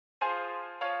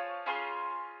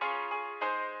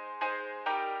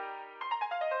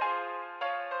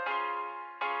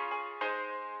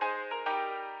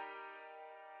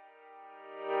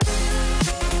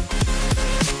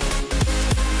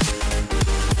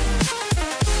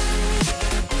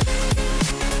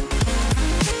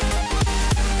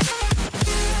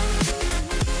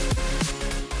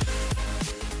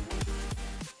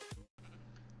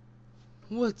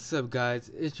What's up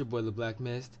guys, it's your boy the Black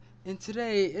Mist, and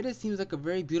today it just seems like a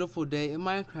very beautiful day in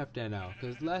Minecraft right now,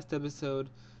 because last episode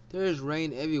there is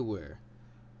rain everywhere.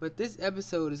 But this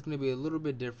episode is going to be a little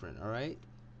bit different, alright?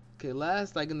 Okay, in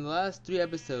the last 3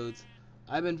 episodes,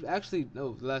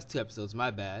 the last 2 episodes,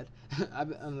 my bad.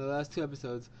 On the last 2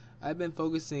 episodes, I've been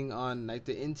focusing on like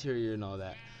the interior and all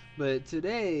that. But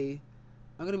today,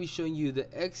 I'm going to be showing you the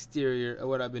exterior of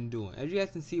what I've been doing. As you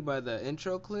guys can see by the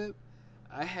intro clip,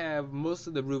 I have most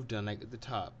of the roof done, like at the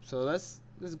top. So let's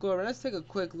go around. Let's take a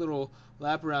quick little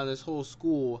lap around this whole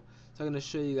school. So I'm gonna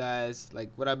show you guys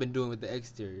like what I've been doing with the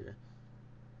exterior.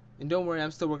 And don't worry,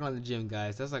 I'm still working on the gym,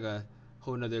 guys. That's like a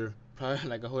whole nother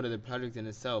project in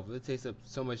itself. It takes up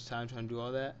so much time trying to do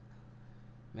all that,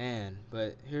 man.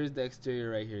 But here's the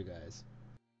exterior right here, guys.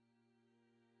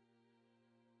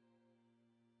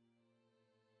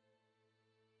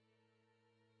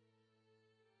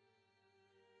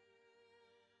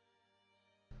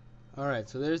 Alright,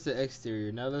 so there's the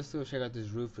exterior. Now let's go check out this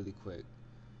roof really quick.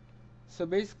 So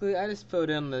basically, I just filled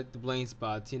in the blank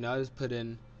spots. I just put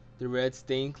in the red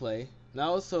stained clay. And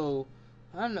also,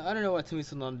 I don't know why it took me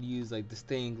so long to use like the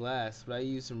stained glass, but I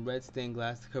used some red stained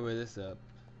glass to cover this up.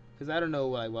 Cause I don't know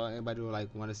why anybody would like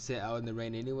want to sit out in the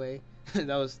rain anyway.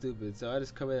 That was stupid. So I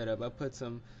just covered that up. I put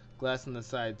some glass on the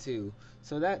side too.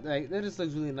 So that just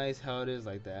looks really nice how it is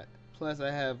like that. Plus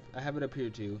I have it up here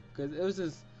too, cause it was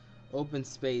just open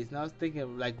space. And I was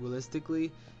thinking like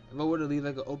realistically, if I were to leave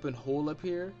like an open hole up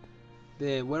here,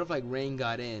 then what if like rain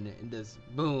got in and just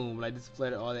boom, like just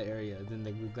flooded all that area, then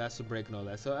the glass would break and all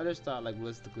that. So I just thought like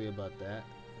realistically about that.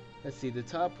 Let's see, the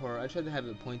top part, I tried to have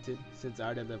it pointed since I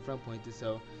already have the front pointed,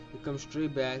 so it comes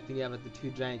straight back. Then you have like the 2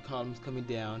 giant columns coming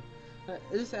down. It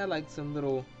just add like some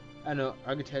little, I don't know,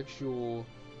 architectural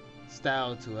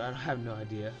style to it. I have no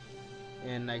idea.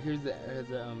 And like here's the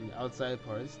outside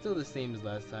part. It's still the same as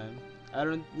last time.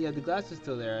 The glass is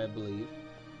still there, I believe.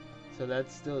 So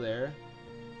that's still there.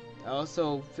 I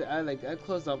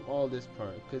closed off all this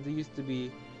part because it used to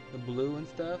be the blue and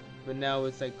stuff, but now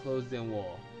it's like closed in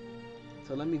wall.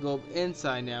 So let me go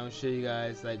inside now and show you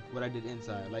guys like what I did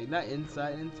inside. Like not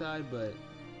inside, but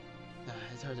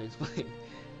it's hard to explain.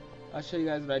 I'll show you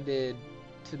guys what I did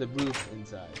to the roof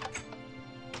inside.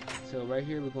 So right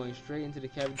here we're going straight into the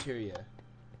cafeteria.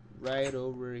 Right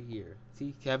over here.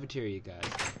 See, cafeteria, guys.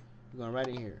 We're going right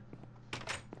in here.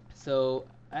 So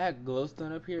I had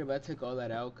glowstone up here, but I took all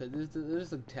that out because it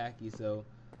just looked tacky. So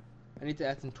I need to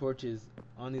add some torches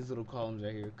on these little columns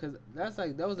right here, because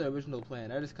that was the original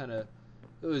plan. I just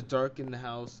it was dark in the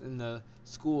house, in the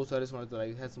school, so I just wanted to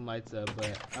like have some lights up.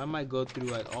 But I might go through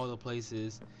like all the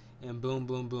places and boom,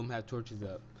 boom, boom, have torches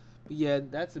up. But yeah,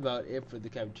 that's about it for the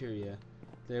cafeteria.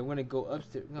 Then we're gonna go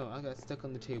upstairs. No, I got stuck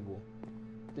on the table.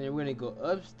 Then we're gonna go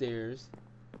upstairs.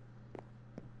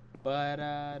 Oh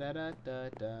yeah,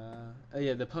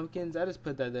 the pumpkins, I just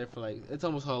put that there for like, it's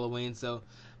almost Halloween, so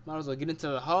might as well get into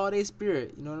the holiday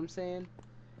spirit, you know what I'm saying?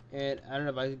 And I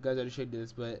don't know if you guys already showed you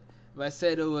this, but if I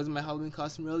said it was my Halloween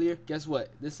costume earlier, guess what?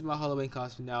 This is my Halloween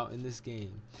costume now in this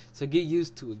game. So get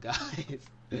used to it, guys.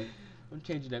 I'm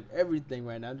changing up everything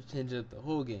right now. I'm just changing up the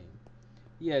whole game.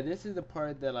 Yeah, this is the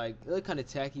part that like, it looked kind of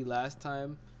tacky last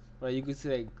time, but you could see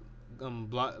like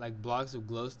blocks of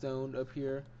glowstone up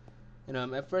here. And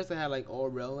at first I had like all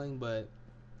railing, but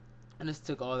I just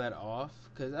took all that off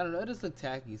because I don't know, it just looked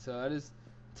tacky. So I just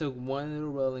took one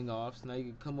little railing off. So now you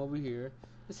can come over here,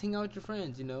 just hang out with your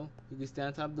friends. You can stand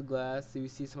on top of the glass. So you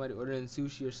see somebody ordering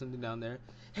sushi or something down there.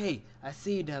 Hey, I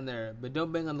see you down there, but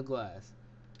don't bang on the glass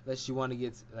unless you want to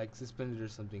get like suspended or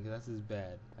something, because that's just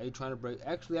bad. Are you trying to break?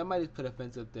 Actually, I might just put a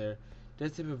fence up there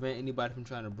just to prevent anybody from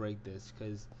trying to break this,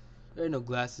 because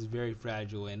glass is very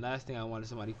fragile, and last thing I want is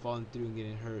somebody falling through and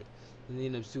getting hurt and they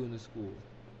end up suing the school.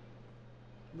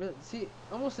 But see,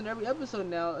 almost in every episode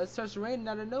now it starts raining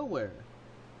out of nowhere,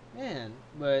 man.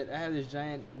 But I have this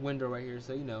giant window right here,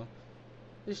 so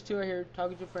just chill right here, talk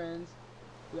with your friends.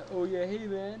 Yeah, oh yeah, hey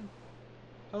man,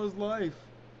 how's life?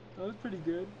 Oh, it's pretty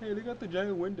good. Hey, look out the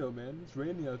giant window, man. It's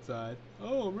raining outside.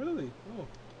 Oh really? Oh,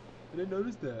 I didn't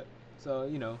notice that. So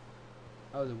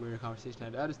that was a weird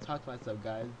conversation. I just talked to myself,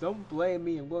 guys. Don't blame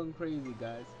me. I'm going crazy,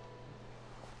 guys.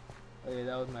 Oh yeah,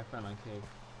 that was my friend on Kick.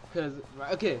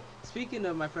 Okay, speaking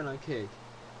of my friend on Kick,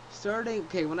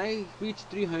 when I reach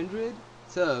 300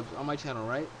 subs on my channel,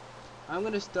 right, I'm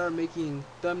gonna start making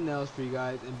thumbnails for you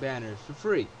guys and banners for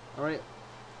free. All right.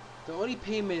 The only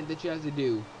payment that you have to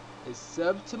do is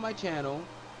sub to my channel.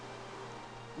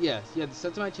 Yes, you have to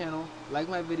sub to my channel, like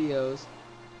my videos,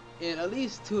 and at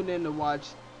least tune in to watch.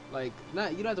 Like, you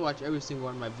don't have to watch every single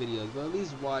one of my videos, but at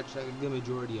least watch like a good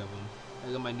majority of them,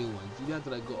 like on my new ones. You don't have to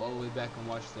like go all the way back and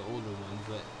watch the older ones,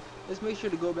 but just make sure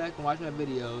to go back and watch my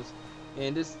videos,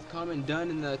 and just comment done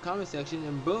in the comment section,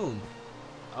 and boom,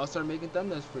 I'll start making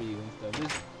thumbnails for you and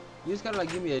stuff. You just gotta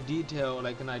like give me a detail,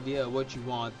 like an idea of what you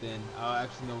want, then I'll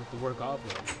actually know what to work off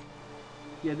of.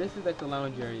 Yeah, this is like the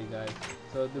lounge area, guys.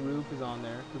 So the roof is on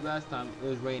there, because last time it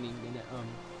was raining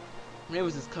and it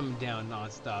was just coming down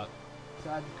non-stop. So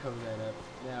I had to cover that up.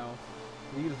 Now,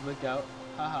 you just look out.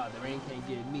 Haha, the rain can't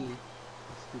get me.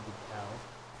 Stupid cow.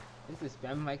 It's just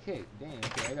spamming my cake. Dang,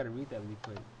 okay, I gotta read that really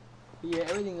quick. But yeah,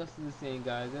 everything else is the same,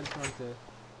 guys. I just wanted to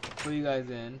fill you guys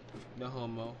in. No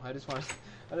homo. I just want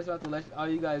to let all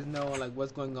you guys know like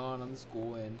what's going on the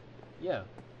school, and yeah.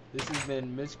 This has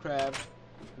been Mishcraft,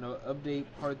 update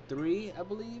part 3, I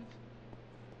believe.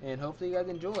 And hopefully you guys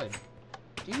enjoyed.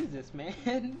 Jesus,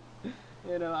 man.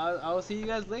 I'll see you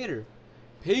guys later.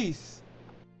 Peace.